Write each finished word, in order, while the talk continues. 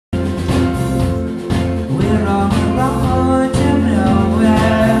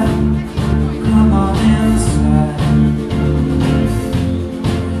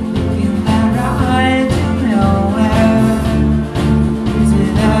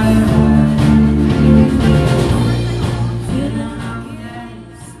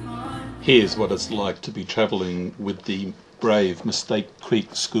Here's what it's like to be travelling with the brave Mistake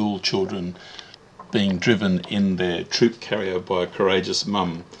Creek school children being driven in their troop carrier by a courageous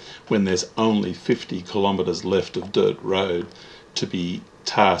mum when there's only 50 kilometres left of dirt road to be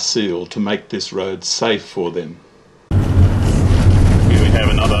tar sealed to make this road safe for them. Here we have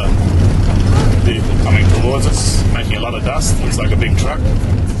another vehicle coming towards us, making a lot of dust. Looks like a big truck,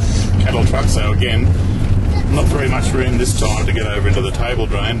 cattle truck. So again, not very much room this time to get over into the table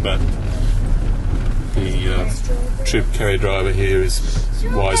drain, but the troop carrier driver here is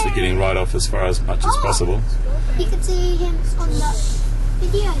wisely getting right off as far as much as possible. You can see him on the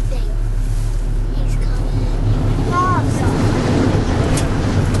video thing. He's coming.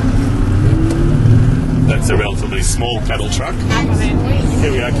 That's a relatively small cattle truck.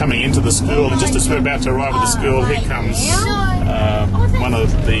 Here we are coming into the school, and just as we're about to arrive at the school, here comes one of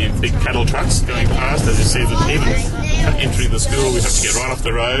the big cattle trucks going past. As you see, that even entering the school, we have to get right off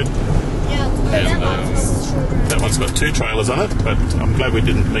the road. And that one's got 2 trailers on it, but I'm glad we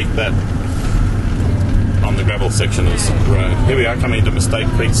didn't meet that on the gravel section of the road. Here we are coming into Mistake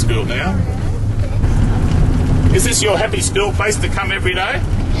Creek School now. Is this your happy school place to come every day?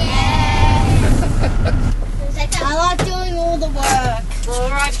 I like doing all the work.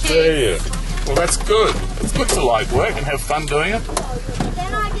 Alright, kids. Do you? Well, that's good. It's good to like work and have fun doing it.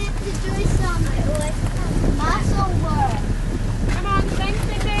 Then I get to do some muscle work. Come on, thanks,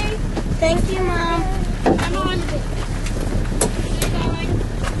 Cindy. Thank you, Mom. Come on. Keep going.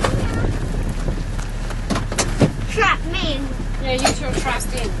 Trap me. Yeah, you two are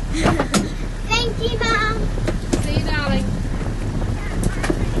trust in. Thank you, Mom. See you, darling.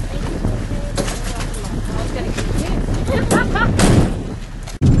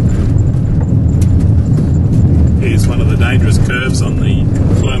 Here's one of the dangerous curves on the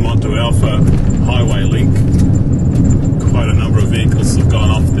Clermont-Alpha HIghway Link. Quite a number of vehicles have gone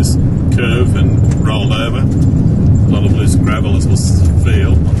off this curve and rolled over. A lot of loose gravel, as we'll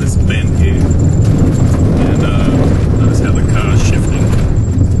feel, on this bend here. And notice how the car's shifting.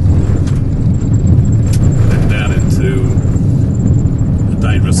 And down into a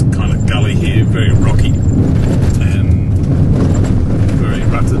dangerous kind of gully here, very rocky and very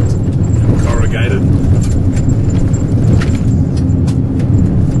rutted and corrugated.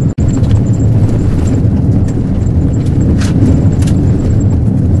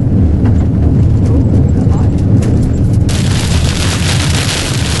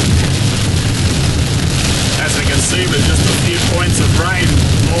 With just a few points of rain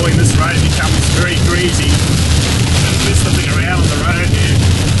falling, this road becomes very greasy, and we're slipping around on the road here,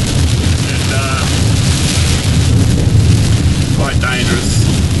 and quite dangerous.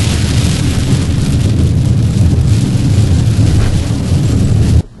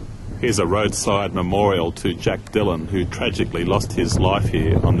 Here's a roadside memorial to Jack Dillon, who tragically lost his life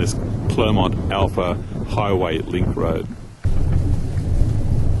here on this Clermont-Alpha HIghway Link road.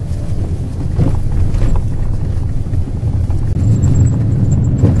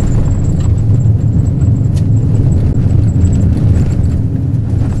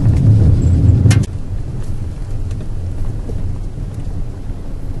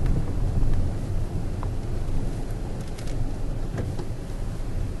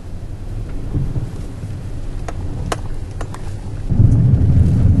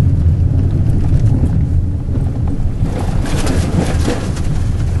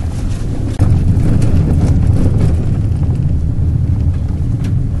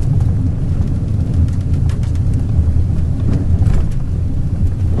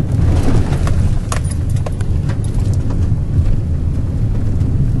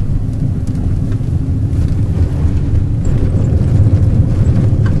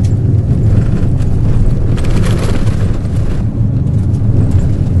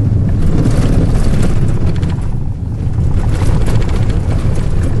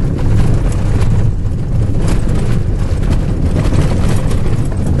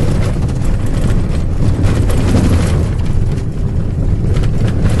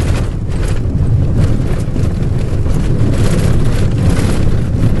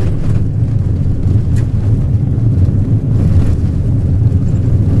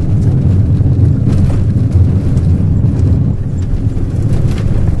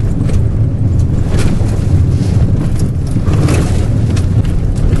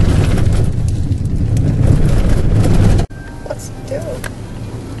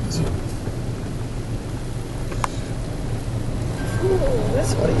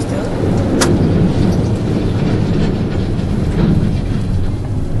 That's what he's doing.